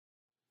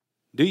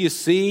Do you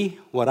see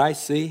what I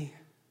see?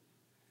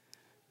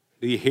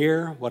 Do you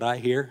hear what I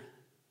hear?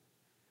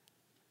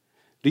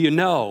 Do you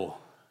know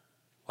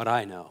what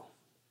I know?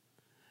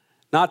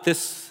 Not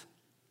this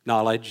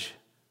knowledge,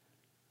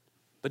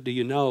 but do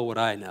you know what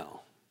I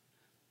know?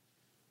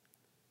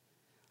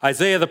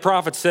 Isaiah the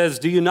prophet says,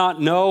 do you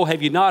not know,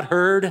 have you not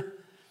heard?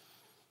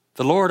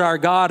 The Lord our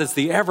God is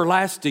the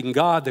everlasting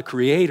God, the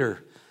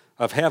creator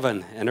of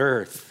heaven and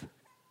earth.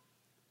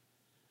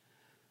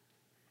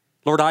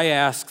 Lord, I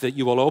ask that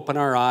you will open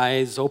our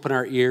eyes, open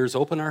our ears,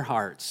 open our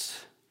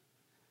hearts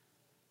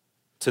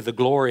to the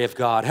glory of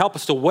God. Help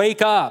us to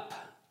wake up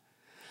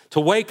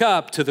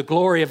to the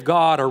glory of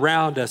God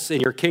around us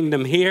in your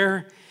kingdom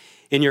here,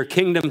 in your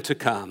kingdom to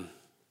come.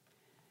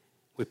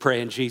 We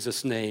pray in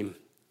Jesus' name,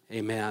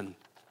 amen.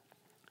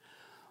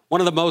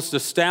 One of the most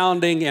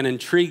astounding and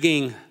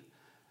intriguing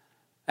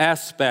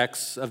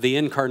aspects of the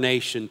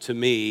incarnation to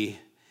me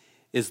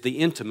is the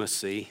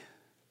intimacy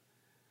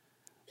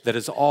that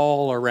is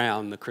all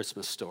around the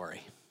Christmas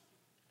story.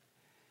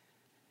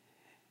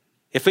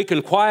 If we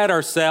can quiet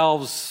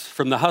ourselves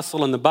from the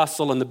hustle and the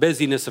bustle and the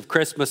busyness of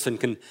Christmas and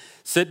can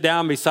sit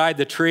down beside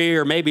the tree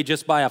or maybe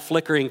just by a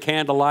flickering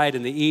candlelight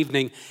in the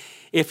evening,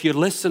 if you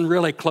listen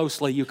really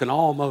closely, you can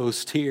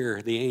almost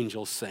hear the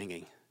angels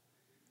singing.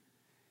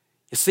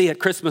 You see, at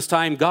Christmas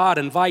time, God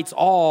invites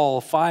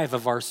all 5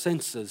 of our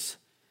senses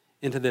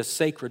into this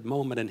sacred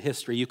moment in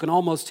history. You can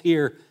almost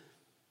hear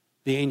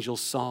the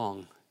angel's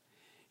song.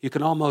 You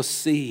can almost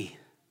see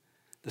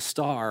the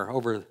star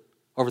over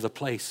the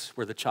place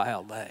where the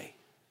child lay.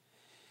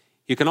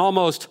 You can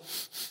almost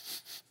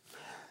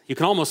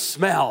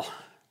smell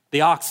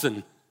the oxen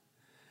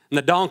and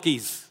the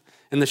donkeys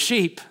and the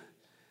sheep.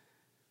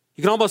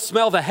 You can almost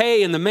smell the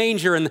hay in the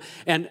manger and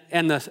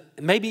the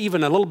maybe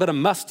even a little bit of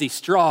musty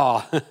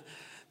straw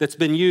that's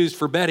been used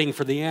for bedding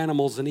for the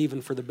animals and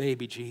even for the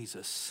baby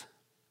Jesus.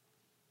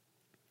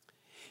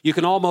 You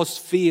can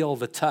almost feel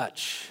the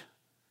touch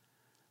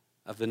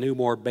of the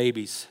newborn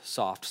baby's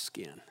soft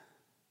skin.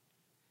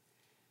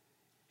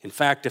 In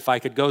fact, if I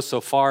could go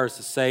so far as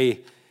to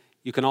say,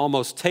 you can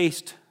almost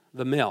taste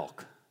the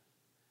milk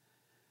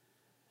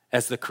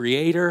as the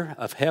creator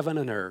of heaven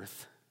and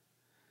earth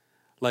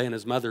lay in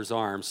his mother's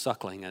arms,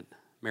 suckling at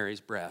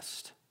Mary's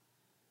breast.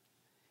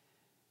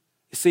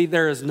 You see,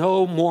 there is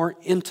no more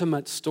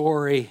intimate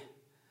story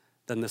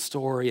than the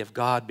story of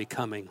God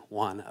becoming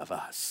one of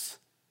us.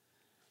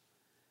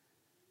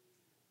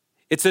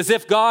 It's as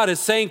if God is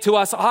saying to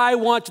us, I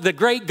want the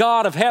great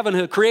God of heaven,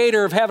 the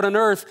creator of heaven and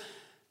earth,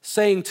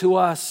 saying to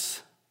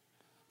us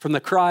from the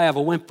cry of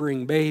a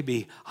whimpering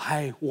baby,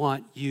 I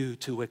want you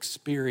to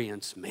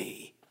experience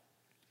me.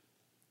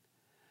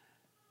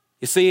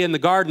 You see, in the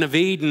Garden of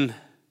Eden,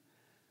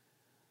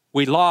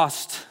 we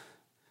lost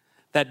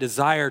that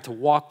desire to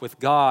walk with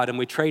God and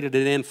we traded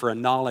it in for a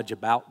knowledge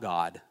about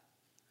God.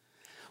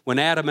 When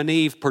Adam and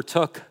Eve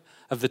partook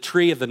of the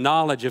tree of the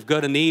knowledge of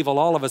good and evil,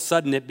 all of a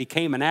sudden it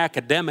became an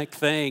academic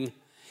thing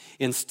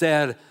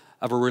instead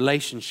of a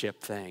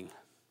relationship thing.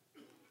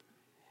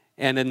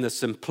 And in the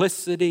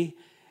simplicity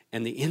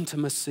and the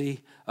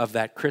intimacy of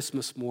that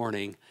Christmas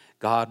morning,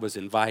 God was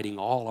inviting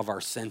all of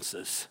our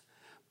senses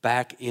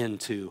back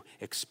into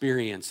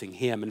experiencing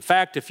him. In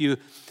fact, if you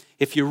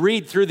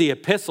read through the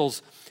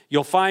epistles,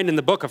 you'll find in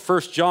the book of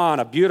 1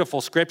 John a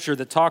beautiful scripture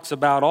that talks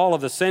about all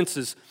of the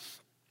senses,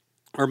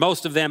 or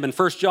most of them, in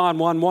 1 John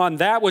 1:1,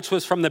 that which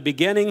was from the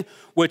beginning,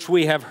 which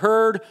we have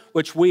heard,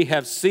 which we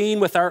have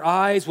seen with our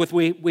eyes, which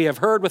we have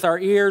heard with our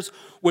ears,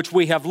 which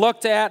we have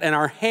looked at, and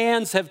our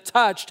hands have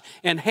touched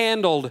and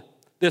handled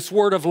this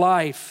word of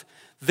life.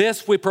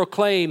 This we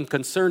proclaim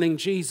concerning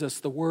Jesus,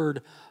 the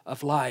word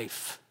of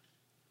life.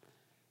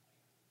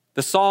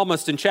 The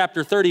psalmist in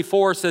chapter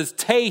 34 says,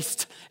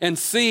 taste and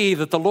see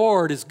that the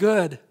Lord is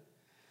good.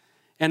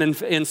 And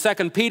in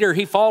 2 Peter,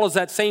 he follows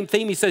that same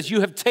theme. He says,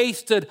 you have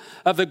tasted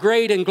of the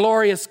great and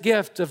glorious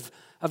gift of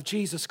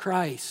Jesus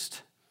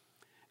Christ.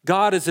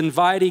 God is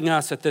inviting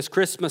us at this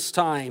Christmas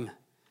time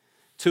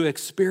to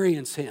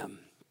experience him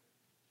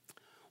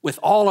with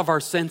all of our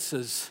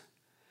senses,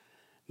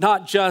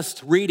 not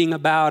just reading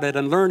about it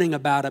and learning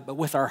about it, but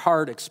with our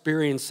heart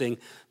experiencing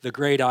the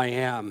great I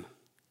am.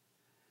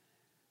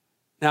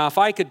 Now, if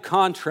I could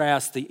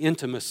contrast the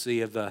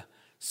intimacy of the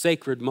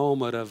sacred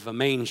moment of a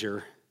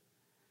manger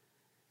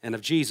and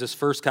of Jesus'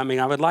 first coming,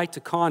 I would like to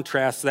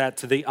contrast that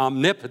to the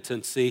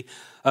omnipotency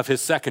of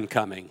his second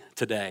coming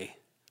today.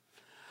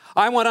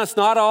 I want us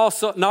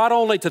not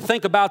only to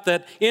think about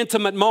that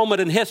intimate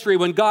moment in history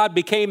when God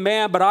became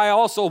man, but I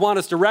also want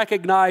us to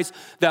recognize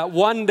that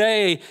one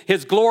day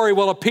his glory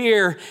will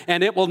appear,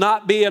 and it will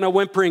not be in a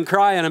whimpering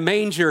cry in a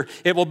manger.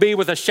 It will be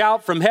with a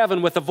shout from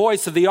heaven, with the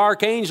voice of the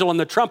archangel and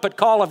the trumpet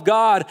call of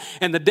God,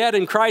 and the dead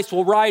in Christ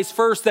will rise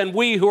first. Then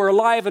we who are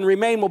alive and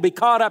remain will be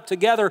caught up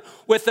together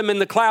with them in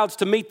the clouds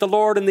to meet the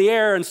Lord in the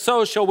air, and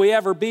so shall we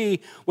ever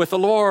be with the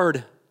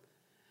Lord.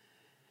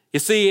 You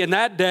see, in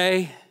that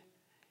day,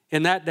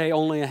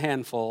 only a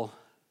handful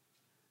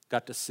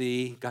got to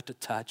see, got to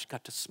touch,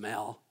 got to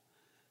smell.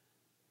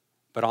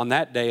 But on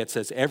that day, it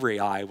says every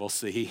eye will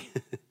see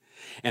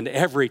and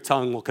every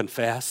tongue will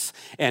confess,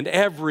 and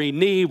every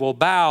knee will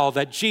bow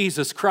that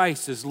Jesus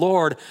Christ is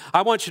Lord.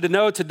 I want you to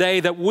know today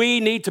that we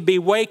need to be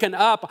waken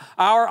up.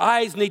 Our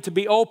eyes need to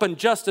be open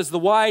just as the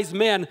wise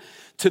men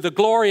to the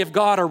glory of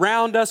God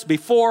around us,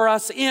 before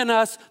us, in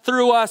us,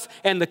 through us,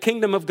 and the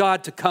kingdom of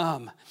God to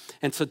come.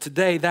 And so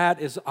today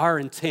that is our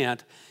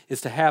intent,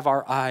 is to have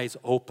our eyes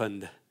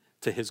opened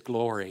to his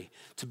glory,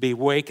 to be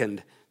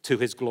wakened to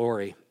his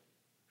glory.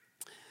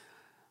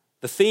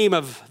 The theme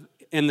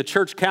in the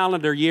church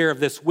calendar year of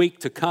this week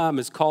to come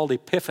is called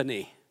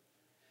Epiphany.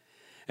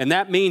 And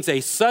that means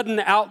a sudden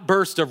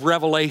outburst of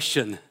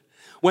revelation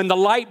when the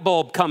light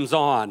bulb comes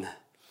on.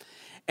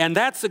 And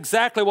that's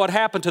exactly what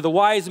happened to the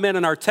wise men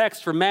in our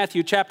text from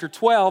Matthew chapter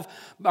 12,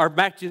 or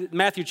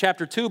Matthew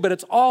chapter 2, but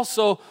it's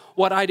also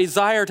what I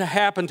desire to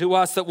happen to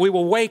us, that we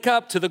will wake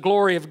up to the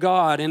glory of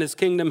God in his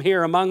kingdom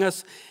here among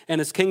us and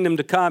his kingdom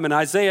to come. In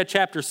Isaiah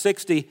chapter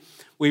 60,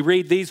 we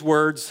read these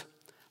words,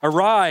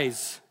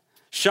 "Arise,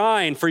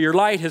 shine, for your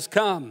light has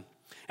come,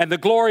 and the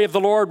glory of the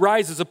Lord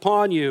rises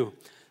upon you.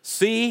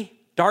 See,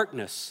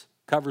 darkness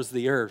covers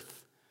the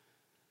earth."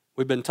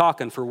 We've been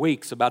talking for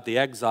weeks about the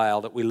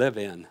exile that we live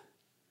in.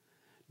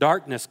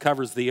 Darkness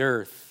covers the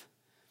earth,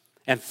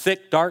 and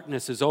thick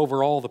darkness is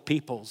over all the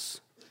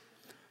peoples.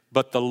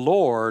 But the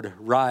Lord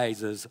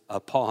rises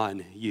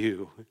upon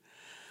you.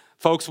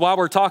 Folks, while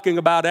we're talking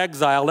about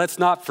exile, let's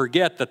not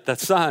forget that the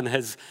sun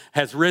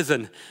has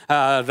risen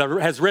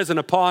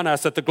upon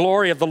us, that the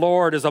glory of the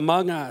Lord is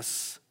among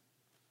us.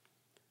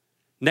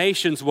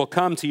 Nations will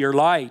come to your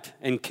light,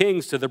 and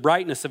kings to the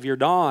brightness of your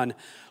dawn.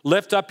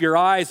 Lift up your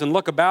eyes and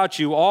look about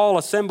you. All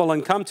assemble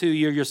and come to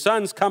you. Your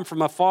sons come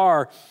from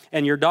afar,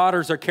 and your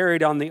daughters are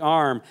carried on the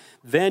arm.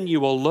 Then you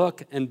will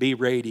look and be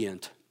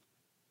radiant.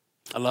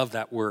 I love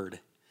that word.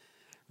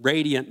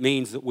 Radiant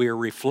means that we are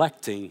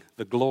reflecting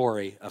the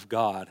glory of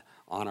God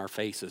on our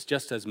faces.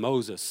 Just as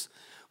Moses,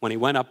 when he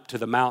went up to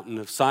the mountain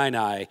of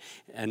Sinai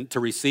and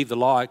to receive the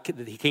law,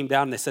 he came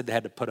down and they said they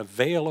had to put a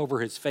veil over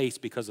his face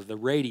because of the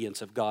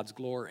radiance of God's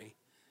glory.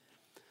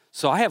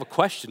 So I have a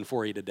question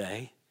for you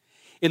today.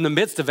 In the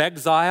midst of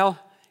exile,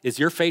 is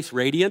your face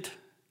radiant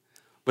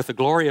with the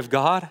glory of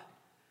God?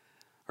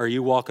 Or are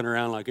you walking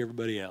around like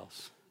everybody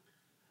else?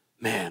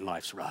 Man,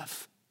 life's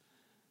rough.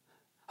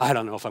 I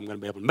don't know if I'm going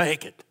to be able to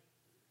make it.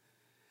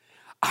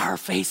 Our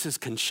faces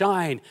can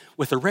shine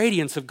with the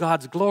radiance of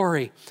God's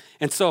glory.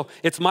 And so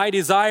it's my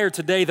desire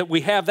today that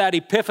we have that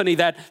epiphany,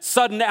 that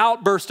sudden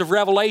outburst of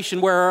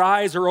revelation where our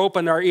eyes are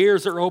open, our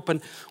ears are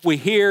open, we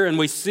hear and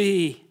we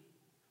see,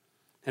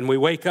 and we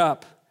wake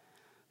up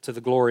to the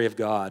glory of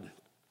God.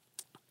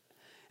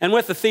 And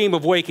with the theme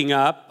of waking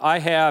up, I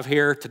have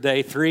here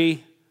today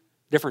 3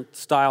 different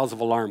styles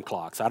of alarm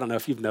clocks. I don't know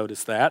if you've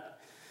noticed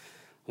that.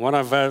 One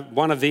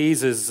of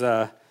these is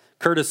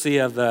courtesy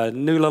of the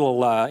new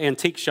little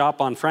antique shop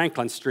on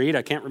Franklin Street.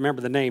 I can't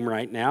remember the name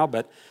right now,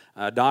 but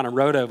Donna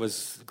Rhoda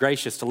was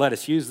gracious to let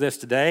us use this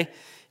today.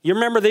 You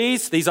remember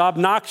these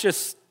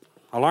obnoxious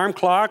alarm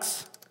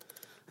clocks?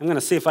 I'm going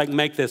to see if I can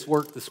make this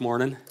work this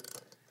morning.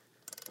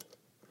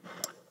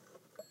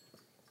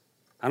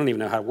 I don't even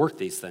know how to work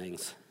these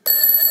things.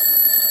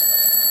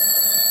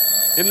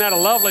 Isn't that a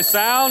lovely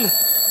sound?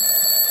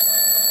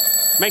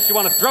 Makes you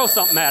want to throw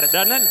something at it,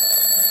 doesn't it?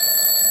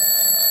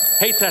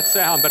 Hate that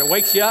sound, but it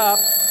wakes you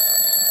up.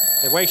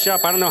 It wakes you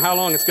up. I don't know how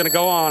long it's going to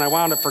go on. I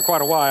wound it for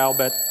quite a while,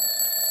 but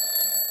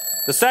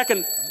the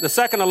second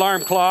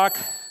alarm clock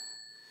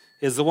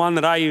is the one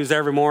that I use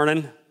every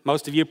morning.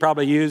 Most of you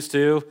probably use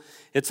too.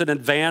 It's a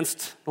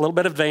little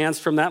bit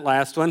advanced from that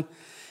last one.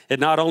 It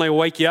not only will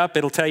wake you up,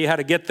 it'll tell you how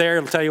to get there.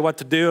 It'll tell you what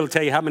to do. It'll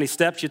tell you how many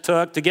steps you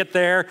took to get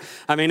there.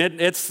 I mean,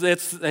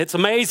 it's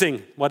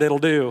amazing what it'll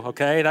do.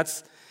 Okay,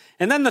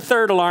 and then the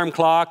third alarm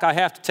clock. I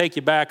have to take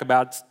you back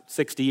about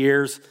 60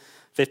 years.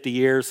 50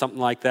 years, something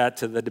like that,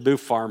 to the DeBoeuf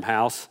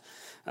farmhouse.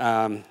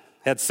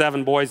 Had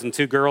 7 boys and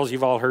 2 girls.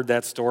 You've all heard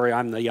that story.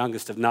 I'm the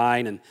youngest of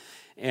 9.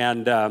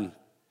 And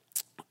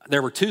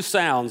there were 2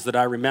 sounds that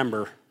I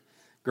remember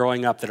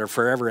growing up that are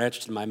forever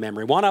etched in my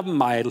memory. One of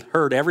them I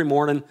heard every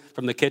morning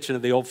from the kitchen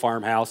of the old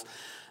farmhouse.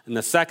 And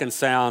the second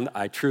sound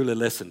I truly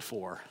listened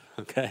for,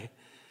 okay?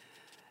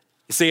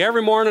 You see,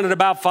 every morning at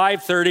about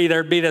 5:30,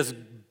 there'd be this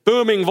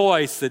booming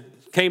voice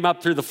that came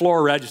up through the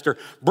floor register.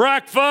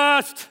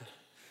 "Breakfast!"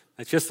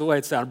 That's just the way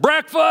it sounded.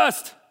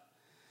 "Breakfast!"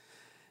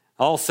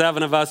 All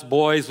 7 of us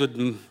boys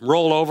would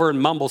roll over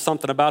and mumble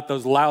something about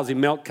those lousy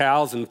milk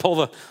cows and pull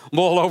the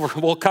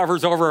wool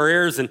covers over our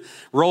ears and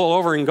roll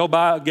over and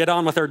get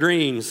on with our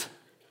dreams.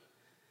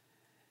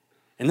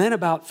 And then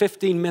about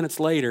 15 minutes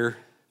later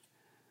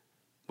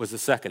was the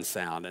second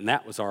sound, and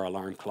that was our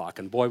alarm clock,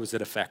 and boy, was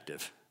it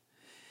effective.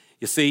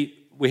 You see,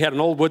 we had an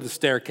old wooden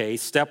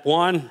staircase. Step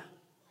 1,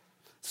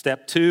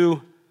 step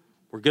 2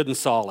 were good and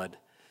solid.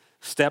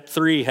 Step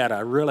 3 had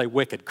a really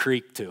wicked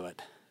creak to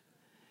it.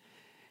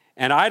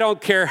 And I don't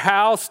care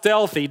how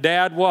stealthy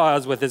Dad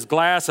was with his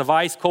glass of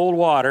ice-cold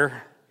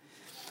water,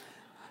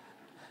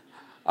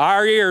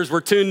 our ears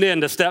were tuned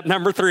in to step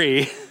number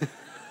 3.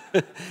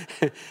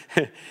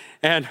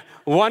 And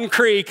one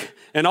creak,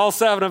 and all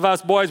 7 of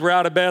us boys were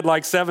out of bed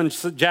like 7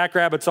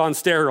 jackrabbits on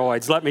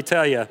steroids, let me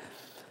tell you.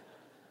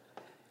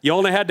 You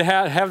only had to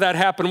have that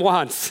happen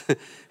once,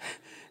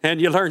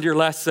 and you learned your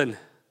lesson.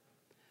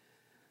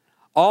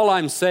 All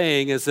I'm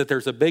saying is that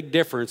there's a big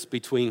difference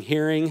between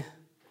hearing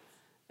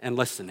and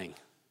listening.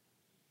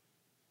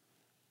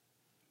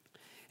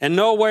 And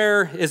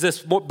nowhere is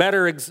this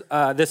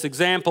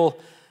example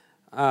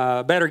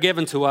better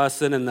given to us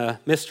than in the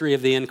mystery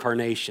of the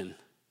incarnation.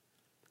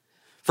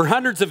 For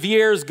hundreds of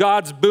years,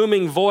 God's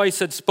booming voice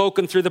had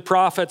spoken through the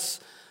prophets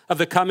of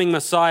the coming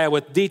Messiah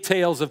with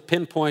details of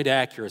pinpoint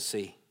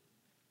accuracy.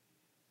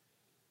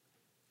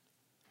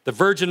 The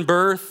virgin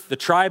birth, the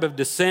tribe of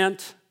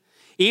descent,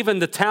 even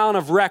the town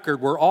of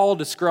record were all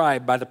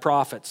described by the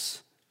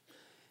prophets.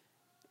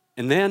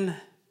 And then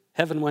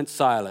heaven went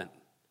silent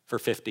for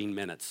 15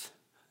 minutes,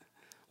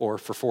 or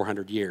for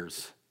 400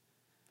 years.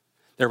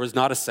 There was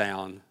not a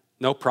sound,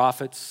 no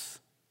prophets,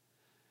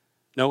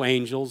 no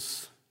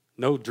angels,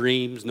 no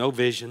dreams, no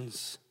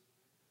visions.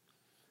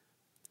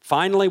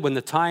 Finally, when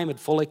the time had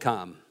fully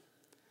come,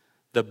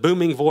 the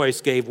booming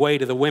voice gave way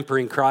to the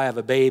whimpering cry of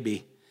a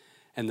baby,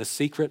 and the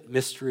secret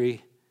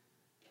mystery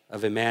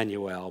of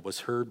Emmanuel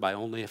was heard by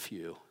only a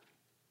few.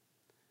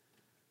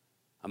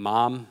 A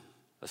mom,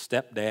 a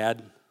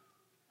stepdad,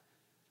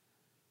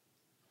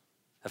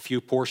 a few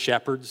poor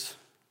shepherds,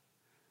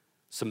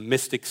 some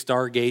mystic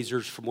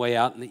stargazers from way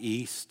out in the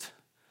east,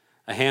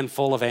 a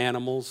handful of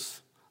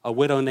animals, a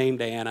widow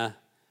named Anna,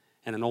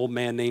 and an old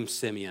man named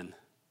Simeon.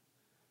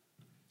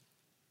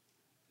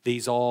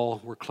 These all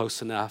were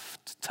close enough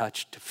to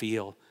touch, to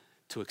feel,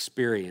 to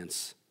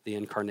experience the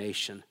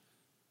incarnation.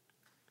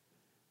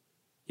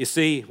 You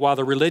see, while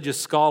the religious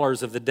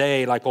scholars of the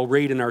day, like we'll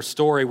read in our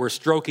story, were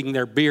stroking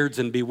their beards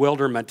in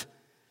bewilderment,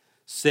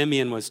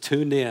 Simeon was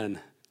tuned in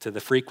to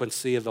the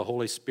frequency of the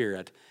Holy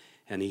Spirit,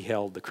 and he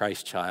held the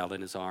Christ child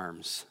in his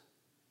arms.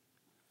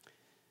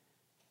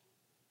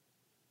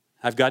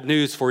 I've got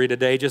news for you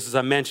today. Just as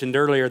I mentioned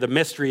earlier, the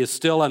mystery is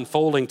still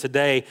unfolding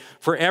today.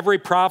 For every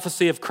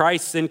prophecy of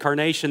Christ's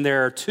incarnation,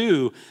 there are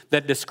 2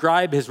 that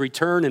describe his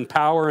return in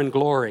power and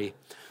glory.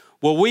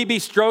 Will we be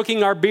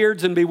stroking our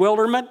beards in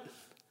bewilderment,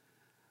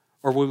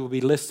 or will we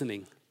be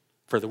listening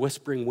for the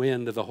whispering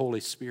wind of the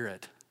Holy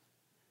Spirit?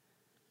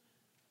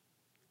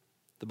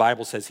 The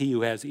Bible says, he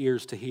who has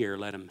ears to hear,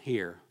 let him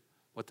hear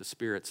what the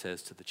Spirit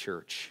says to the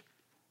church.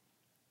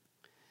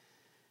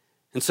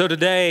 And so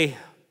today,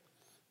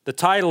 the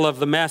title of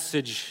the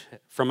message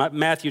from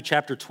Matthew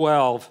chapter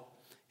 12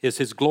 is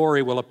His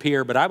Glory Will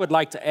Appear, but I would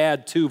like to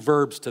add 2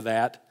 verbs to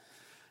that,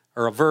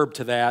 or a verb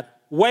to that.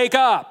 Wake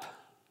up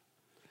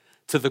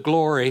to the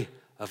glory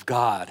of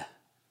God.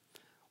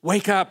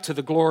 Wake up to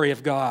the glory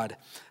of God.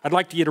 I'd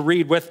like you to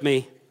read with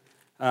me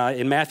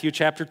in Matthew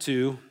chapter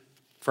 2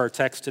 for our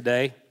text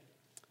today.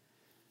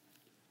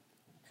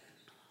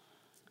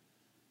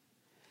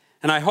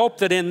 And I hope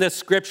that in this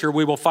scripture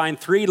we will find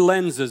 3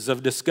 lenses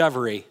of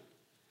discovery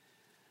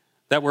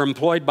that were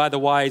employed by the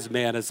wise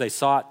men as they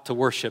sought to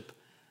worship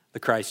the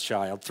Christ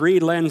child.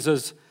 3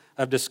 lenses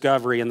of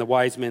discovery in the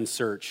wise men's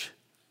search.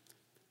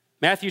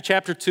 Matthew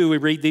chapter 2, we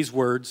read these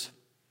words.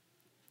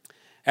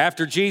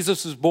 After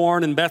Jesus was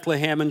born in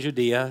Bethlehem in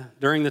Judea,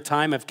 during the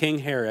time of King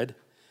Herod,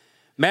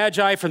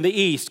 Magi from the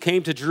east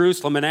came to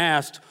Jerusalem and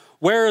asked,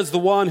 "Where is the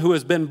one who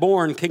has been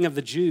born King of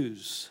the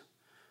Jews?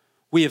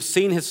 We have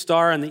seen his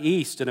star in the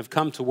east and have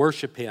come to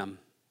worship him."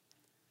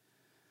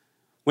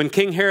 When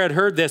King Herod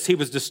heard this, he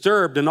was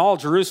disturbed, and all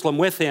Jerusalem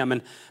with him.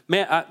 And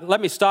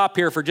let me stop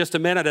here for just a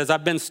minute. As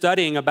I've been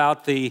studying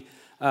about the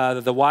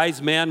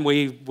wise men,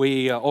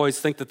 we always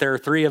think that there are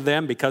 3 of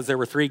them because there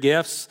were 3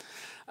 gifts.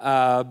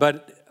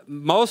 But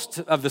most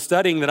of the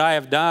studying that I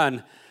have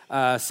done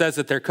says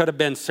that there could have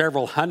been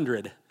several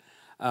hundred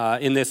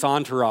in this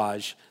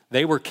entourage.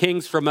 They were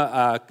kings from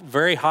a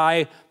very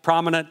high,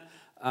 prominent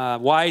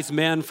wise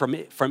men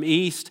from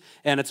east,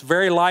 and it's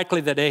very likely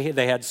that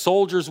they had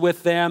soldiers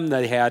with them,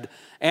 they had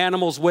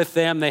animals with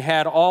them, they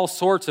had all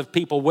sorts of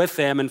people with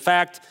them. In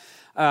fact,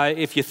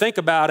 if you think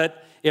about it,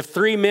 if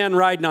 3 men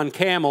riding on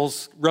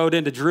camels rode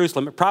into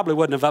Jerusalem, it probably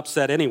wouldn't have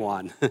upset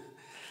anyone.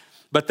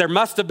 But there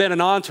must have been an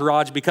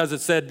entourage because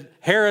it said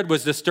Herod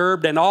was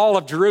disturbed and all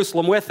of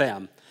Jerusalem with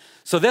them.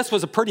 So this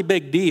was a pretty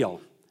big deal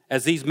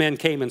as these men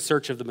came in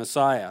search of the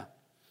Messiah.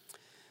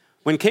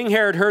 When King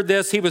Herod heard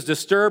this, he was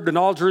disturbed and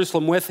all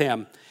Jerusalem with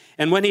him.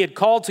 And when he had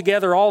called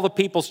together all the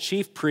people's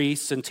chief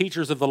priests and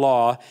teachers of the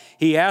law,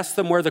 he asked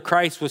them where the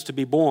Christ was to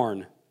be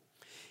born.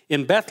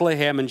 "In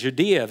Bethlehem in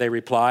Judea," they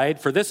replied,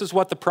 "for this is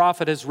what the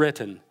prophet has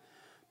written.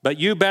 But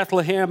you,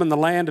 Bethlehem, in the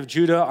land of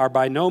Judah, are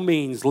by no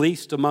means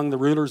least among the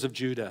rulers of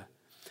Judah.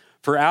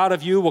 For out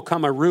of you will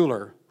come a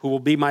ruler who will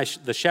be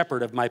the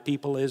shepherd of my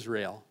people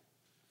Israel."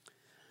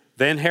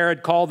 Then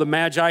Herod called the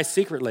Magi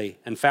secretly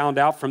and found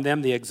out from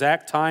them the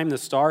exact time the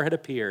star had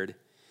appeared.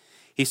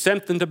 He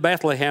sent them to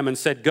Bethlehem and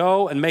said,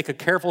 "Go and make a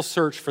careful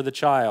search for the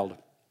child.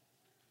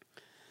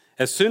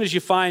 As soon as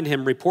you find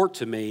him, report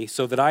to me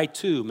so that I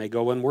too may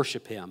go and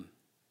worship him."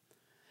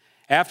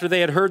 After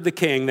they had heard the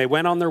king, they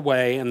went on their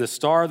way, and the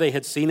star they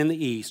had seen in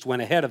the east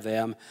went ahead of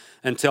them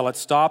until it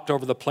stopped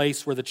over the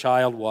place where the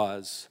child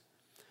was.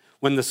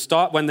 When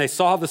they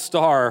saw the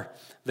star,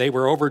 they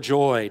were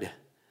overjoyed.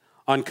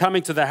 On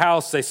coming to the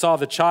house, they saw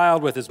the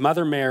child with his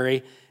mother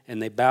Mary,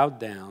 and they bowed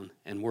down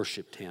and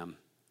worshiped him.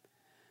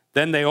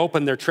 Then they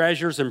opened their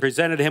treasures and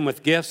presented him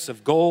with gifts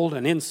of gold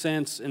and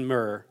incense and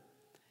myrrh.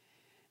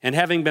 And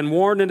having been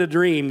warned in a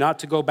dream not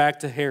to go back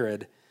to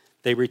Herod,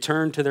 they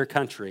returned to their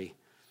country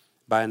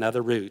by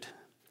another route.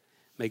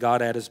 May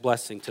God add his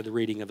blessing to the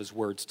reading of his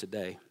words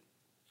today.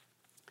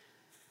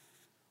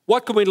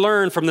 What can we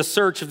learn from the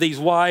search of these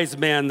wise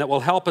men that will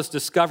help us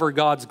discover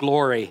God's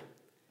glory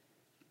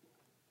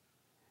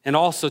and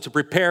also to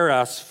prepare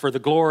us for the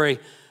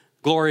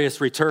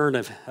glorious return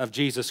of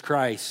Jesus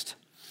Christ?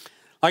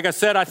 Like I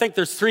said, I think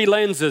there's three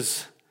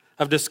lenses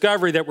of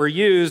discovery that were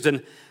used,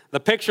 and the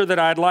picture that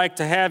I'd like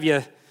to have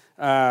you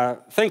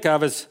think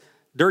of is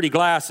dirty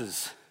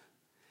glasses.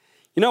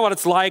 You know what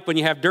it's like when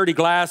you have dirty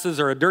glasses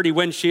or a dirty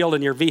windshield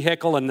in your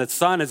vehicle and the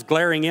sun is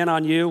glaring in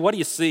on you? What do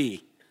you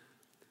see?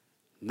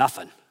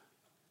 Nothing.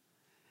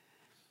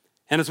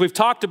 And as we've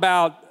talked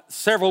about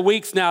several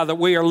weeks now, that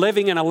we are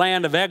living in a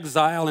land of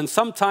exile, and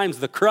sometimes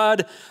the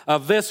crud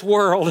of this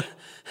world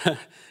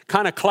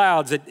kind of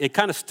clouds, it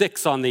kind of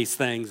sticks on these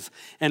things,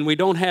 and we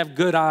don't have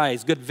good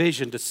eyes, good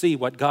vision to see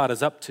what God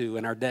is up to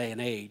in our day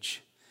and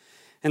age.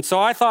 And so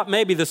I thought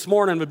maybe this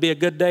morning would be a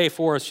good day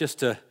for us just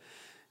to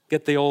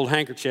get the old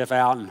handkerchief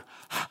out and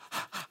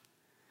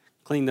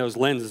clean those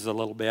lenses a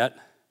little bit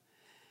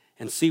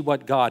and see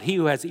what God, he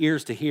who has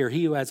ears to hear,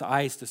 he who has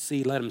eyes to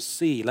see, let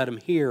him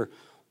hear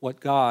what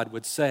God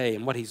would say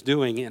and what he's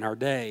doing in our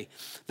day.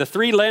 The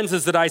three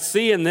lenses that I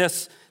see in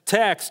this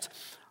text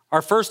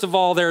are, first of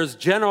all, there's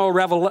general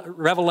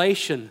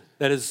revelation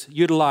that is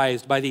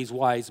utilized by these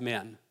wise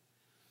men.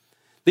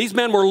 These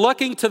men were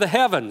looking to the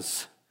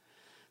heavens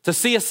to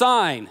see a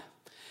sign.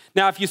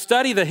 Now, if you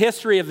study the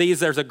history of these,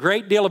 there's a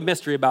great deal of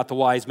mystery about the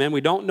wise men.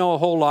 We don't know a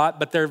whole lot,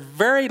 but they're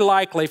very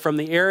likely from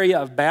the area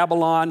of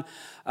Babylon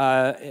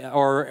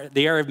or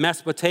the area of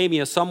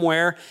Mesopotamia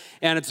somewhere,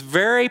 and it's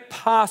very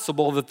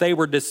possible that they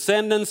were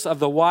descendants of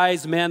the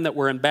wise men that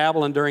were in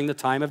Babylon during the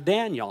time of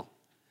Daniel.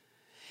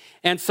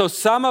 And so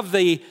some of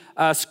the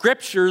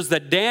scriptures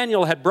that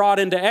Daniel had brought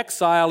into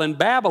exile in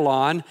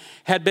Babylon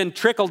had been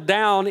trickled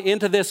down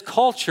into this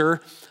culture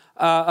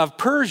of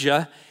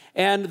Persia,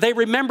 and they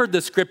remembered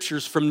the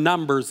scriptures from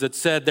Numbers that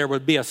said there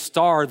would be a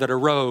star that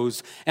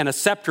arose and a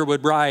scepter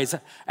would rise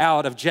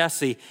out of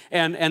Jesse,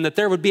 and that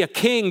there would be a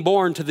king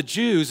born to the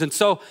Jews. And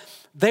so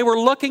they were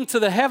looking to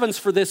the heavens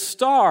for this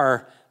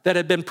star that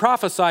had been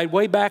prophesied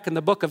way back in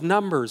the book of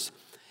Numbers.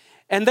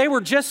 And they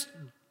were just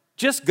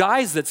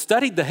guys that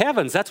studied the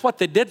heavens. That's what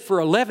they did for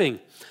a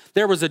living.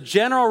 There was a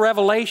general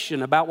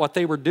revelation about what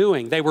they were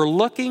doing. They were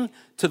looking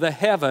to the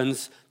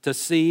heavens to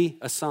see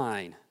a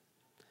sign.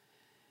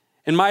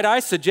 And might I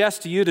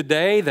suggest to you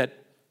today that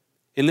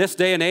in this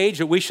day and age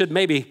that we should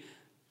maybe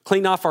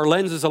clean off our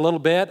lenses a little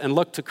bit and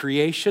look to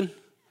creation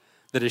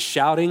that is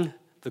shouting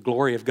the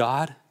glory of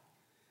God?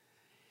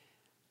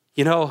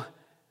 You know,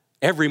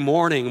 every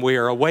morning we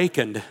are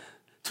awakened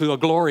to a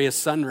glorious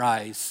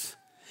sunrise.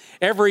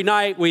 Every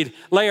night we'd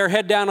lay our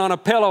head down on a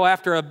pillow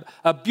after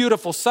a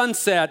beautiful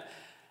sunset,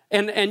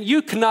 and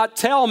you cannot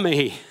tell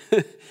me,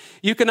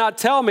 you cannot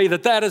tell me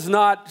that is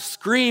not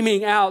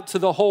screaming out to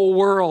the whole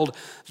world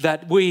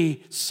that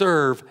we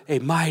serve a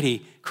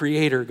mighty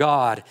creator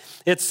God.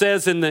 It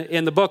says in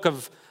the book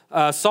of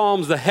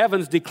Psalms, the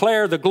heavens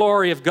declare the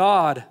glory of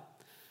God.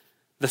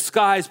 The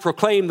skies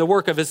proclaim the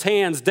work of his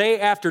hands. Day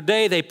after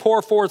day they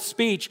pour forth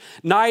speech.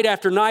 Night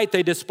after night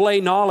they display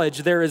knowledge.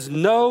 There is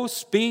no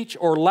speech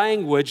or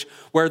language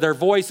where their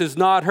voice is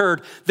not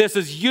heard. This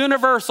is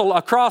universal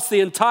across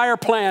the entire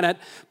planet.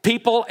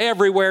 People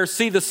everywhere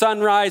see the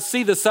sunrise,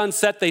 see the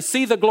sunset. They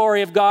see the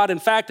glory of God. In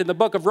fact, in the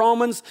book of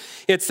Romans,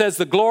 it says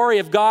the glory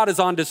of God is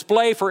on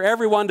display for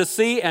everyone to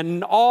see,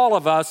 and all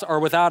of us are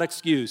without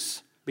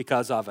excuse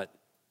because of it.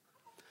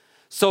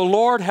 So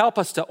Lord, help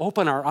us to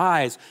open our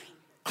eyes.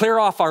 Clear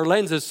off our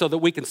lenses so that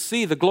we can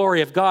see the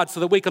glory of God, so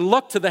that we can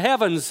look to the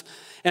heavens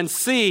and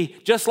see,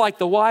 just like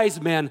the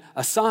wise men,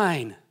 a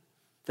sign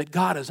that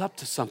God is up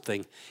to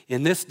something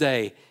in this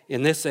day,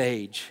 in this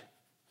age.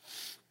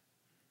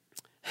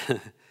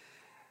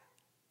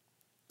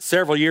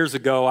 Several years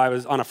ago, I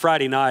was on a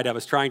Friday night, I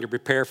was trying to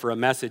prepare for a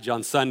message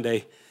on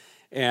Sunday.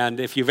 And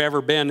if you've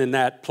ever been in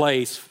that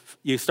place,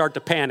 you start to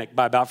panic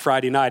by about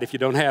Friday night if you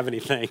don't have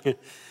anything.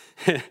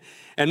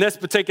 And this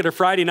particular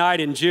Friday night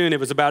in June, it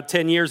was about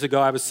 10 years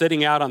ago, I was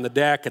sitting out on the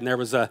deck and there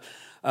was a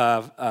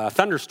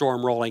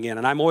thunderstorm rolling in.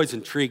 And I'm always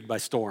intrigued by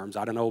storms.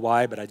 I don't know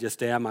why, but I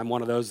just am. I'm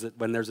one of those that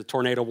when there's a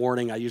tornado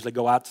warning, I usually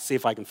go out to see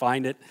if I can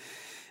find it.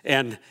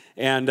 And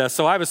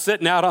so I was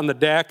sitting out on the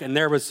deck, and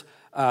there was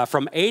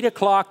from 8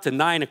 o'clock to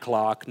 9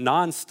 o'clock,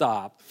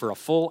 nonstop for a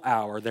full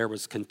hour, there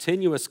was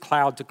continuous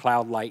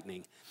cloud-to-cloud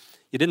lightning.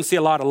 You didn't see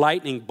a lot of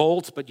lightning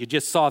bolts, but you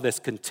just saw this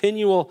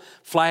continual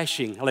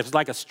flashing. It was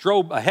like a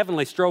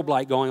heavenly strobe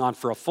light going on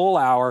for a full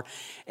hour,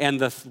 and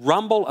the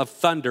rumble of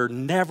thunder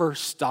never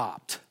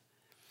stopped.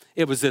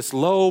 It was this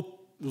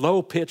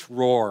low-pitched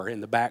roar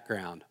in the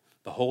background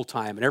the whole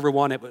time. And every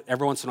once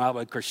in a while it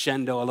would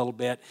crescendo a little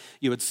bit.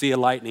 You would see a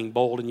lightning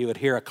bolt and you would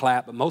hear a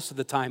clap, but most of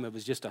the time it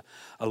was just a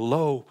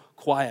low,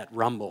 quiet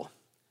rumble.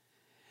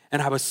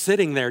 And I was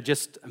sitting there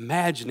just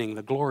imagining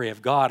the glory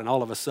of God, and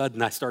all of a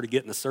sudden I started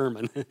getting a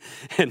sermon.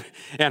 and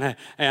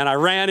I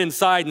ran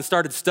inside and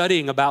started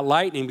studying about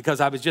lightning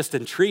because I was just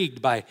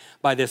intrigued by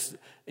this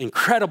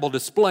incredible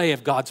display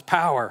of God's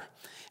power.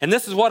 And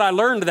this is what I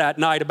learned that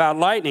night about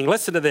lightning.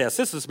 Listen to this.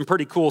 This is some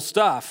pretty cool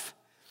stuff.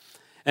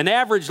 An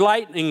average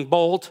lightning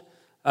bolt,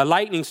 a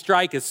lightning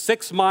strike, is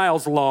 6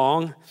 miles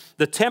long.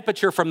 The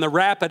temperature from the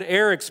rapid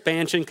air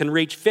expansion can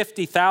reach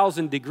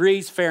 50,000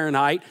 degrees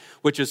Fahrenheit,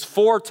 which is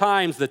 4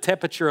 times the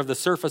temperature of the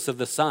surface of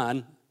the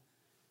sun.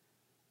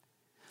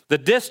 The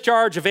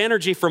discharge of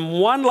energy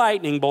from one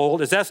lightning bolt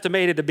is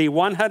estimated to be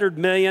 100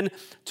 million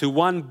to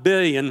 1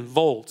 billion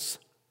volts.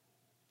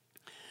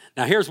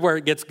 Now here's where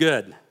it gets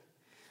good.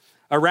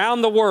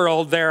 Around the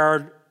world, there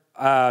are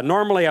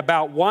normally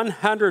about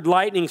 100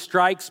 lightning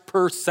strikes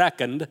per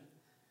second,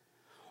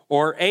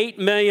 or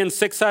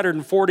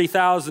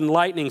 8,640,000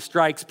 lightning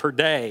strikes per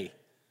day.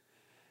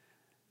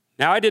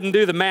 Now, I didn't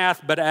do the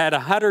math, but at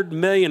 100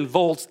 million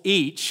volts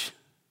each,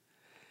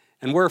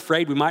 and we're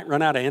afraid we might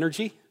run out of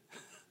energy?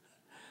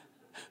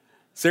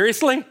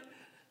 Seriously?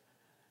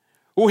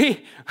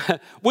 We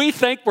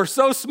think we're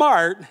so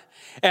smart,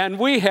 and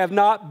we have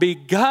not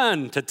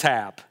begun to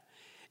tap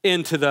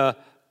into the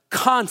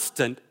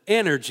constant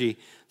energy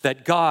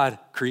that God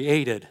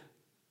created.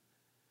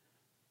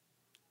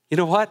 You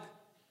know what?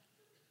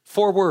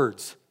 4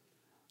 words.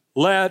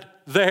 Let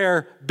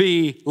there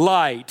be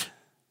light.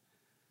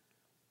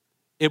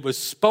 It was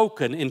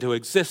spoken into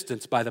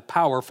existence by the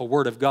powerful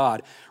word of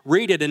God.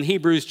 Read it in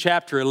Hebrews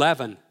chapter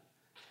 11,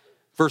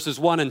 verses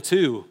 1 and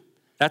 2.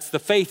 That's the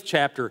faith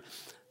chapter.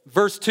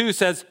 Verse 2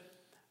 says,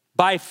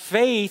 by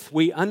faith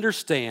we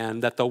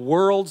understand that the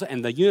worlds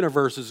and the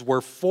universes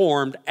were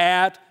formed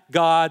at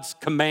God's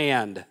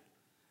command.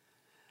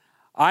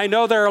 I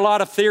know there are a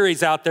lot of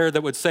theories out there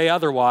that would say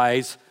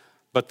otherwise,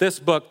 but this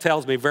book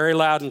tells me very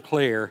loud and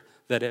clear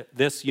that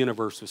this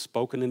universe was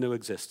spoken into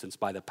existence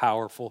by the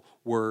powerful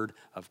word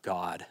of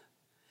God.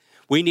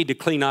 We need to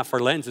clean off our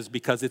lenses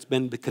because it's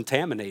been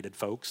contaminated,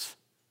 folks,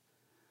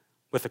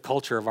 with the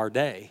culture of our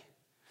day.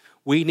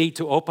 We need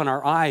to open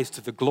our eyes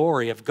to the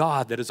glory of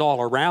God that is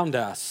all around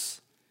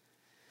us.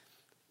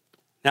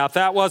 Now, if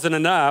that wasn't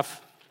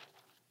enough,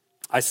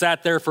 I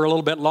sat there for a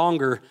little bit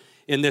longer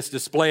in this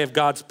display of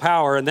God's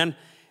power, and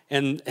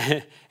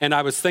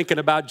I was thinking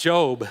about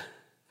Job.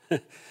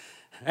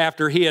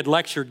 After he had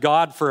lectured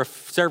God for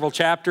several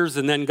chapters,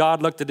 and then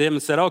God looked at him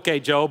and said,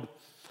 okay, Job,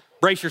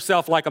 brace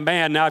yourself like a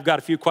man. Now I've got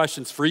a few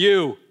questions for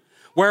you.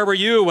 Where were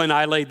you when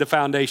I laid the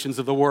foundations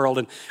of the world?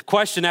 And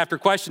question after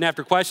question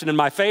after question. And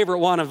my favorite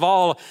one of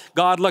all,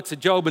 God looks at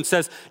Job and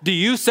says, do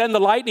you send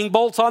the lightning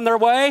bolts on their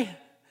way?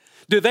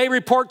 Do they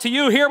report to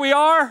you, here we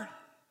are?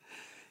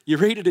 You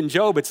read it in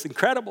Job, it's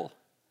incredible.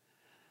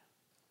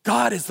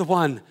 God is the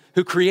one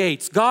who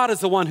creates. God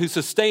is the one who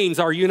sustains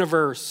our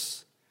universe.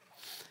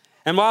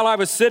 And while I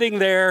was sitting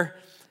there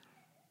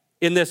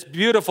in this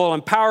beautiful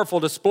and powerful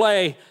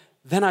display,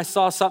 then I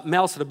saw something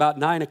else at about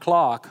 9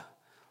 o'clock.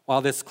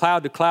 While this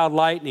cloud-to-cloud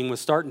lightning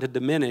was starting to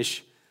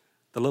diminish,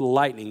 the little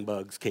lightning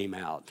bugs came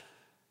out.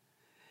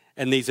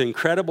 And these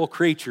incredible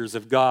creatures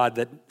of God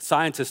that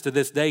scientists to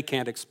this day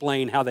can't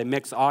explain how they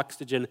mix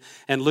oxygen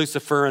and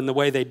lucifer in the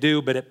way they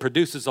do, but it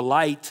produces a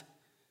light.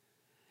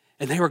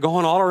 And they were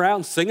going all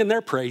around singing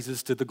their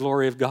praises to the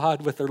glory of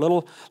God with their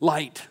little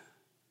light.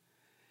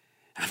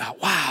 And I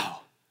thought, wow,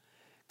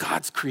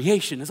 God's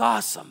creation is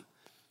awesome.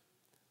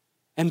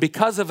 And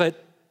because of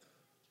it,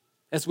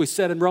 as we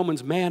said in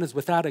Romans, man is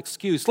without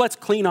excuse. Let's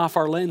clean off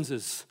our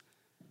lenses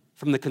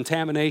from the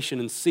contamination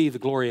and see the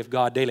glory of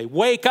God daily.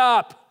 Wake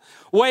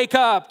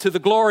up to the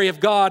glory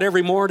of God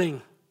every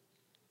morning.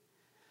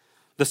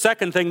 The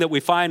second thing that we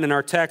find in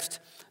our text,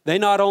 they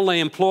not only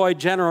employed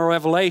general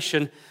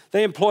revelation,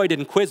 they employed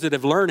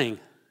inquisitive learning.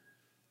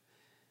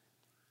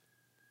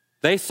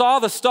 They saw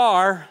the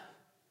star,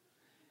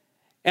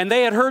 and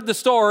they had heard the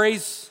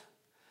stories,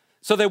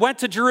 so they went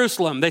to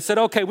Jerusalem. They said,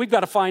 okay, we've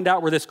got to find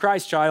out where this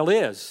Christ child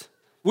is.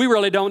 We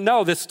really don't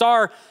know. This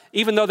star,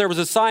 even though there was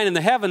a sign in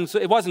the heavens,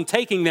 it wasn't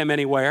taking them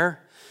anywhere.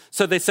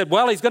 So they said,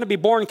 well, he's going to be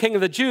born king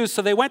of the Jews.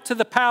 So they went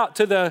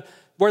to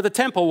where the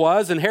temple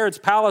was, and Herod's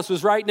palace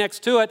was right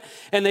next to it.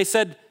 And they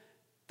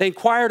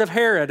inquired of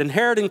Herod, and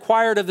Herod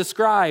inquired of the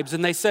scribes.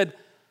 And they said,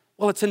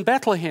 well, it's in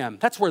Bethlehem.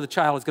 That's where the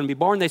child is going to be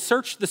born. They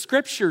searched the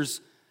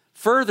scriptures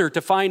further to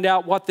find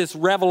out what this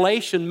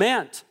revelation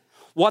meant,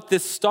 what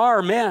this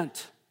star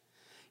meant.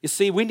 You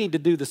see, we need to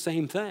do the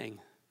same thing.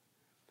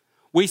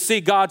 We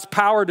see God's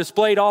power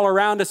displayed all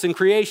around us in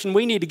creation.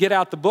 We need to get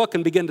out the book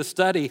and begin to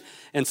study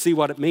and see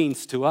what it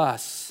means to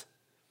us.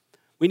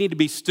 We need to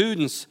be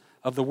students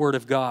of the Word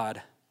of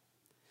God.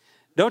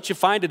 Don't you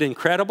find it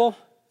incredible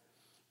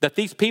that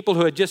these people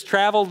who had just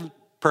traveled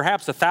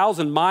perhaps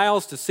 1,000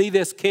 miles to see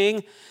this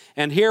king,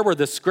 and here were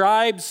the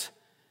scribes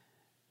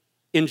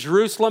in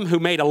Jerusalem who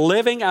made a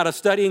living out of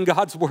studying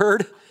God's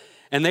word,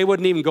 and they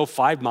wouldn't even go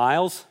 5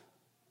 miles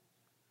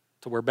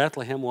to where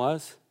Bethlehem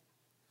was?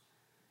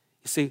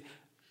 You see,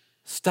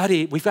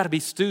 we've got to be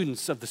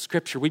students of the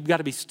Scripture. We've got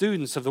to be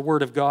students of the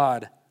Word of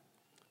God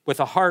with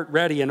a heart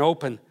ready and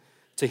open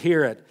to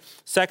hear it.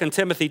 2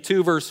 Timothy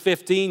 2 verse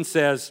 15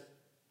 says,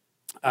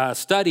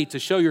 study to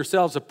show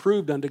yourselves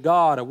approved unto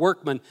God, a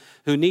workman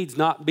who needs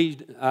not be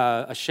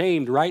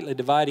ashamed, rightly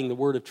dividing the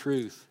word of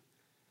truth.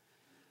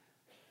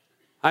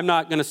 I'm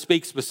not going to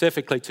speak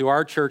specifically to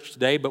our church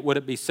today, but would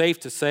it be safe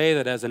to say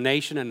that as a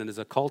nation and as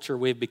a culture,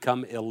 we've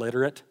become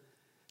illiterate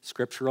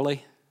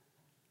scripturally?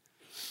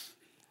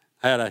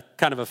 I had a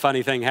kind of a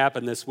funny thing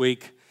happen this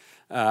week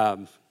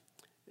that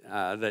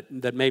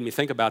made me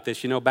think about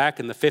this. You know, back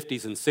in the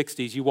 50s and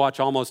 60s, you watch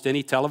almost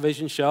any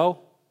television show,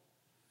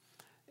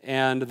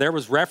 and there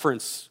was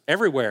reference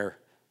everywhere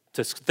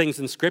to things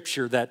in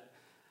Scripture that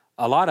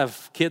a lot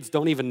of kids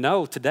don't even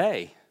know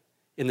today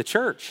in the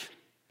church.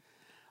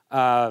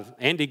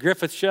 Andy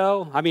Griffith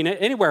show, I mean,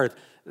 anywhere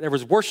there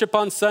was worship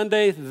on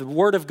Sunday, the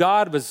Word of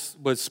God was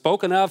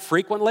spoken of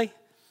frequently.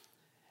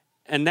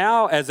 And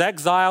now as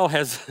exile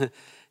has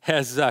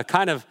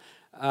kind of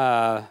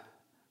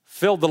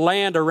filled the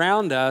land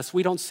around us,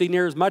 we don't see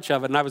near as much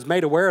of it. And I was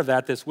made aware of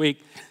that this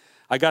week.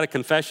 I got a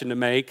confession to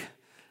make.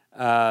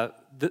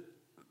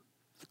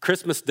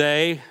 Christmas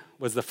Day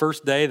was the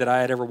first day that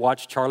I had ever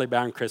watched Charlie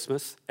Brown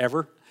Christmas,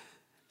 ever.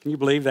 Can you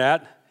believe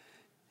that?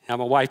 Now,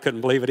 my wife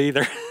couldn't believe it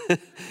either,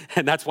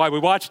 and that's why we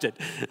watched it.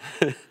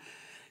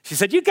 She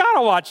said, you got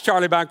to watch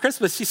Charlie Brown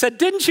Christmas. She said,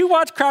 didn't you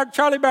watch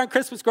Charlie Brown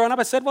Christmas growing up?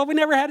 I said, well, we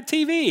never had a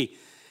TV.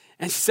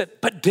 And she said,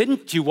 but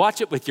didn't you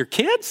watch it with your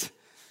kids?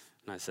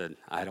 And I said,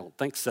 I don't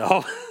think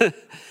so.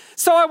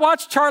 So I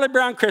watched Charlie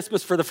Brown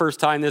Christmas for the first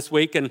time this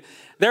week, and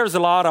there was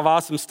a lot of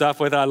awesome stuff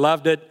with it. I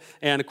loved it.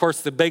 And of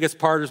course, the biggest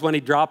part is when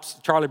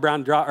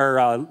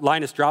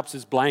Linus drops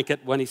his blanket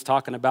when he's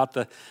talking about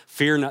the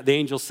fear not. The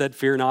angel said,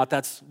 fear not.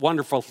 That's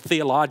wonderful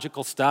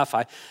theological stuff.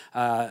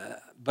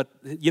 But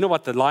you know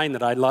what the line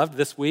that I loved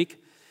this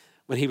week?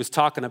 When he was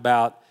talking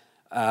about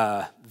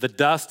the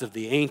dust of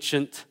the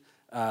ancient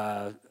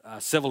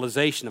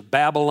civilization of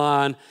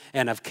Babylon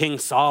and of King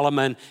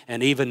Solomon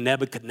and even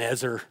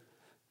Nebuchadnezzar.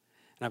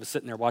 And I was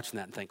sitting there watching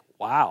that and think,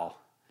 wow,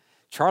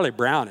 Charlie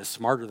Brown is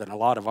smarter than a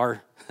lot of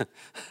our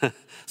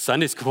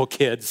Sunday school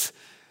kids.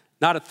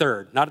 Not a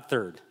third.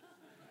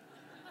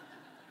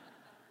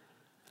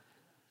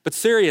 But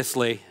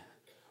seriously,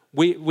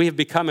 we have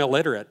become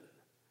illiterate,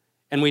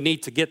 and we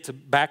need to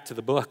get back to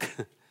the book.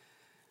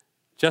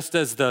 Just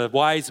as the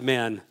wise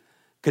men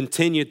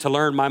continued to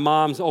learn. My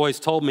mom's always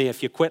told me,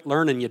 if you quit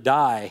learning, you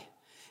die.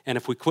 And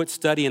if we quit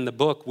studying the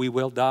book, we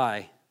will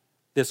die.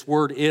 This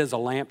word is a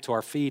lamp to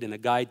our feet and a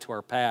guide to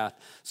our path.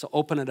 So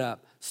open it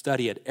up,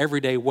 study it. Every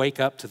day, wake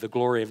up to the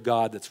glory of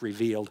God that's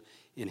revealed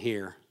in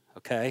here,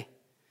 okay?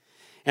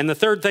 And the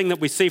third thing that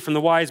we see from the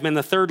wise men,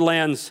 the third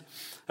lens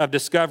of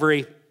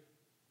discovery,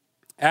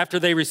 after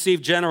they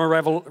received general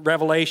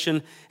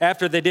revelation,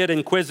 after they did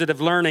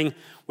inquisitive learning,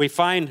 we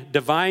find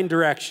divine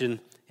direction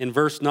in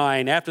verse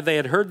 9. After they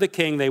had heard the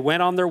king, they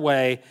went on their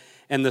way,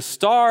 and the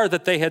star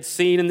that they had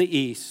seen in the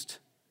east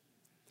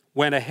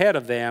went ahead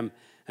of them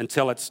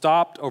until it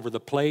stopped over the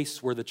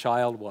place where the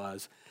child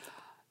was.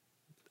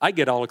 I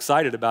get all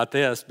excited about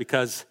this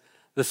because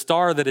the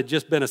star that had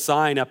just been a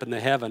sign up in the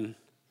heaven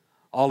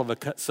all of a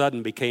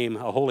sudden became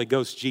a Holy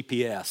Ghost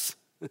GPS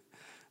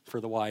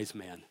for the wise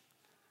men.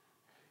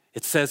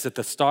 It says that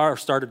the star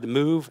started to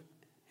move,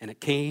 and it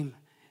came,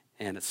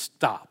 and it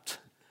stopped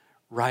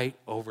right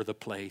over the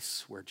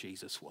place where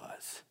Jesus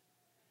was.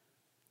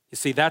 You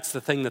see, that's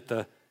the thing that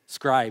the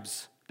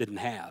scribes didn't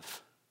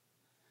have.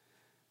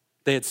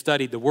 They had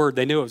studied the word.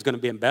 They knew it was going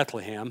to be in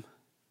Bethlehem.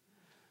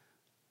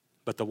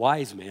 But the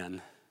wise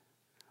men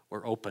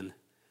were open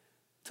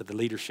to the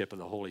leadership of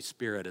the Holy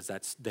Spirit as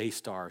that day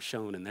star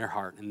shone in their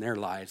heart and their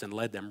lives and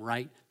led them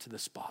right to the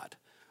spot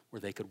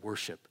where they could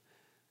worship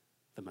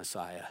the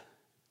Messiah.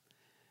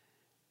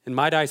 And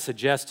might I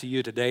suggest to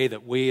you today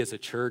that we as a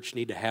church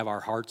need to have our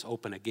hearts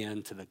open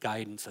again to the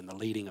guidance and the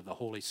leading of the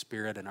Holy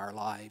Spirit in our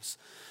lives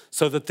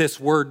so that this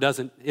word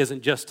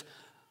isn't just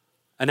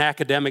an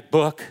academic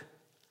book,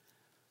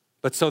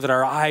 but so that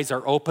our eyes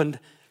are opened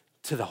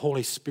to the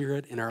Holy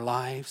Spirit in our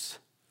lives.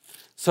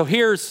 So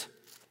here's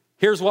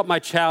what my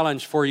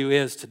challenge for you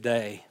is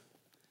today.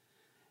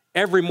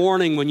 Every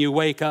morning when you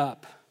wake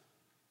up,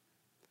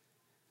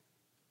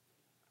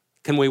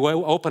 can we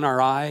open our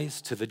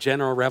eyes to the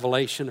general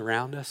revelation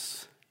around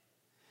us?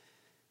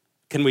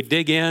 Can we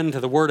dig into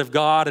the Word of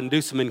God and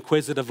do some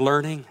inquisitive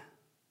learning?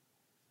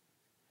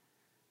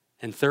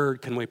 And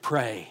third, can we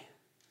pray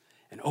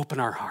and open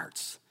our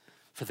hearts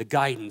for the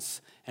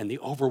guidance and the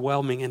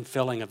overwhelming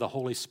infilling of the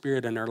Holy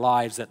Spirit in our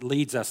lives that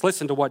leads us?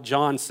 Listen to what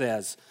John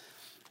says,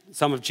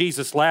 some of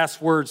Jesus'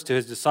 last words to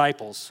his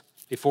disciples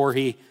before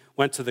he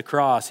went to the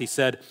cross. He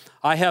said,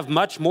 I have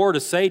much more to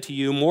say to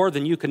you, more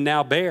than you can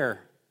now bear.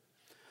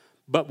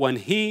 But when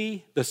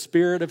he, the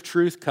Spirit of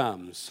truth,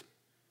 comes,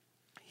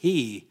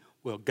 he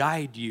will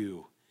guide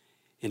you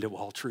into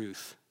all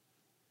truth.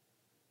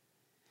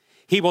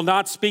 He will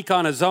not speak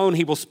on his own.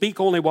 He will speak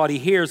only what he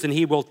hears, and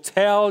he will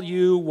tell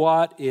you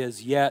what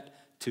is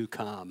yet to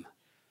come.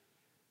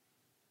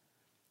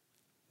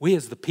 We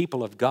as the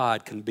people of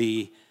God can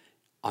be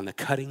on the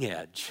cutting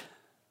edge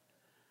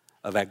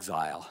of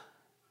exile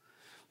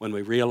when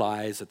we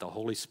realize that the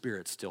Holy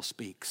Spirit still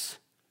speaks,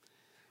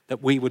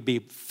 that we would be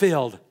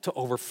filled to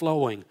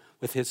overflowing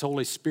with his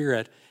Holy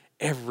Spirit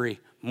every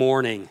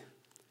morning.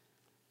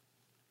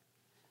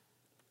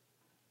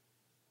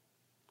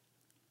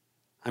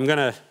 I'm going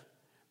to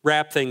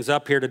wrap things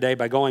up here today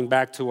by going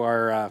back to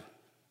our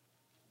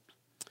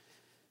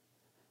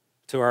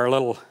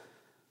little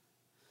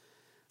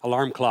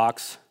alarm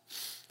clocks.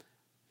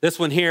 This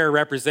one here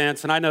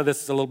represents, and I know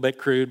this is a little bit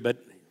crude, but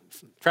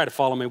try to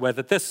follow me with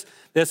it.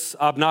 This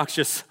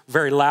obnoxious,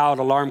 very loud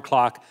alarm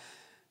clock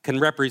can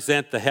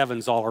represent the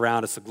heavens all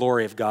around us, the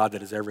glory of God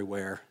that is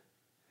everywhere.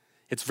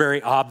 It's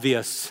very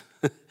obvious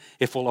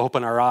if we'll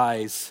open our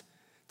eyes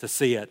to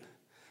see it.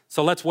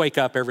 So let's wake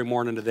up every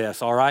morning to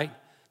this, all right?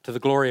 To the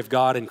glory of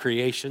God in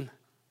creation.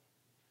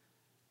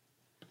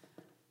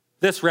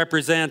 This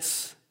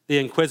represents the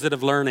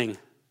inquisitive learning.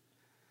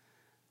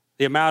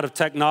 The amount of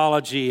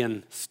technology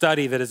and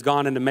study that has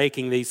gone into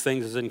making these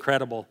things is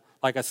incredible.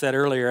 Like I said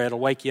earlier, it'll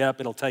wake you up,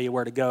 it'll tell you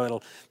where to go,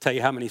 it'll tell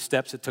you how many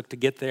steps it took to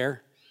get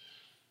there.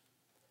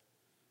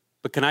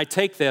 But can I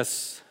take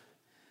this?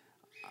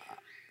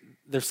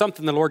 There's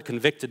something the Lord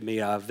convicted me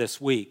of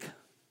this week.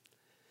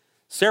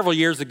 Several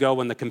years ago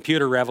when the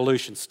computer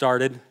revolution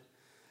started,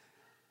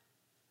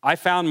 I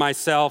found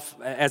myself,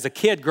 as a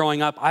kid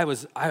growing up, I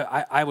was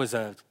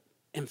an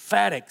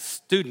emphatic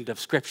student of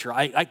Scripture.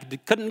 I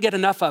couldn't get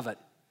enough of it.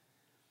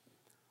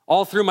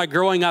 All through my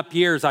growing up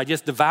years, I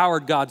just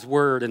devoured God's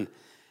Word. And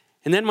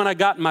then when I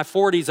got in my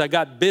 40s, I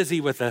got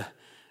busy with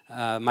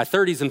my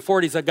 30s and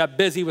 40s, I got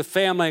busy with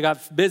family. I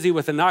got busy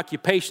with an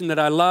occupation that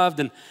I loved.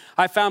 And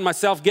I found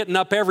myself getting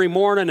up every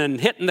morning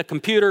and hitting the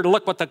computer to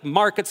look what the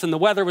markets and the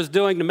weather was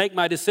doing to make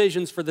my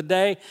decisions for the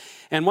day.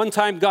 And one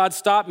time God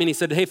stopped me and he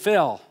said, hey,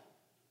 Phil,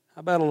 how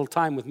about a little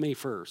time with me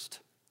first?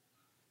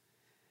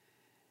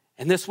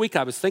 And this week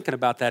I was thinking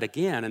about that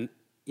again. And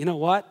you know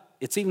what?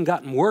 It's even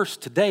gotten worse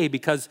today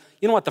because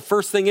you know what the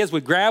first thing is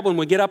we grab when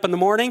we get up in the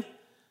morning?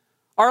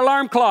 Our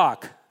alarm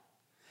clock.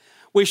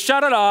 We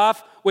shut it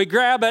off, we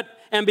grab it,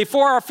 and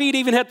before our feet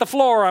even hit the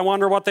floor, I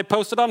wonder what they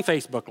posted on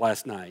Facebook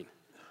last night.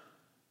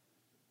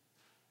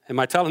 Am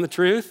I telling the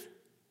truth?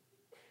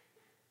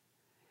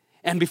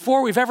 And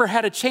before we've ever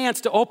had a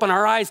chance to open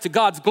our eyes to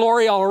God's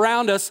glory all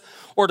around us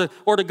or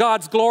to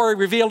God's glory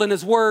revealed in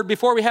his word,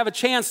 before we have a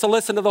chance to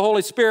listen to the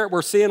Holy Spirit,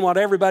 we're seeing what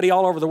everybody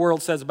all over the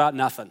world says about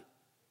nothing.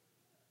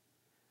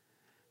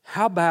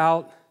 How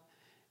about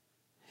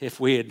if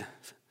we'd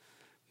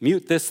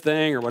mute this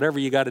thing or whatever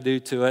you got to do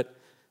to it,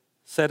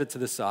 set it to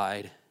the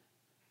side,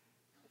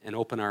 and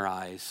open our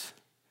eyes.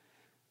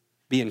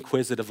 Be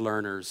inquisitive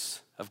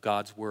learners of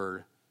God's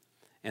word.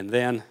 And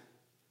then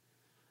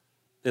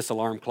this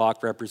alarm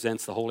clock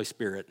represents the Holy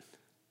Spirit.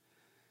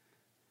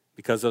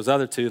 Because those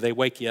other two, they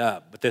wake you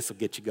up, but this will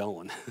get you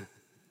going.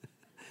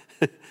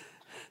 The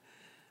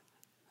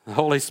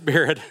Holy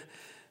Spirit,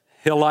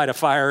 he'll light a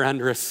fire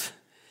under us.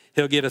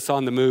 He'll get us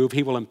on the move.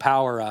 He will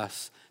empower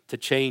us to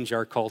change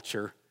our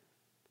culture.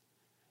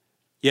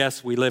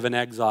 Yes, we live in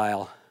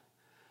exile,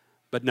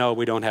 but no,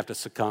 we don't have to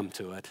succumb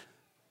to it.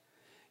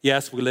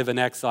 Yes, we live in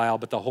exile,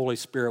 but the Holy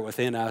Spirit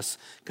within us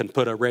can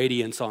put a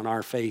radiance on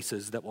our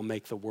faces that will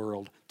make the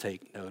world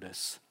take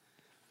notice.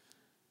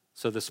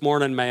 So this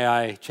morning, may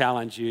I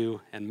challenge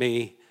you and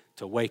me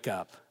to wake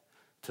up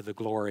to the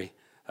glory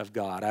of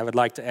God. I would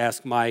like to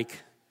ask Mike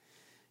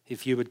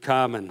if you would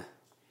come, and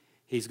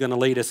he's going to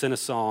lead us in a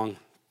song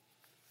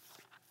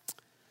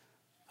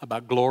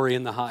about glory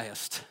in the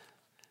highest.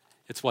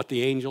 It's what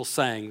the angels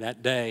sang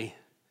that day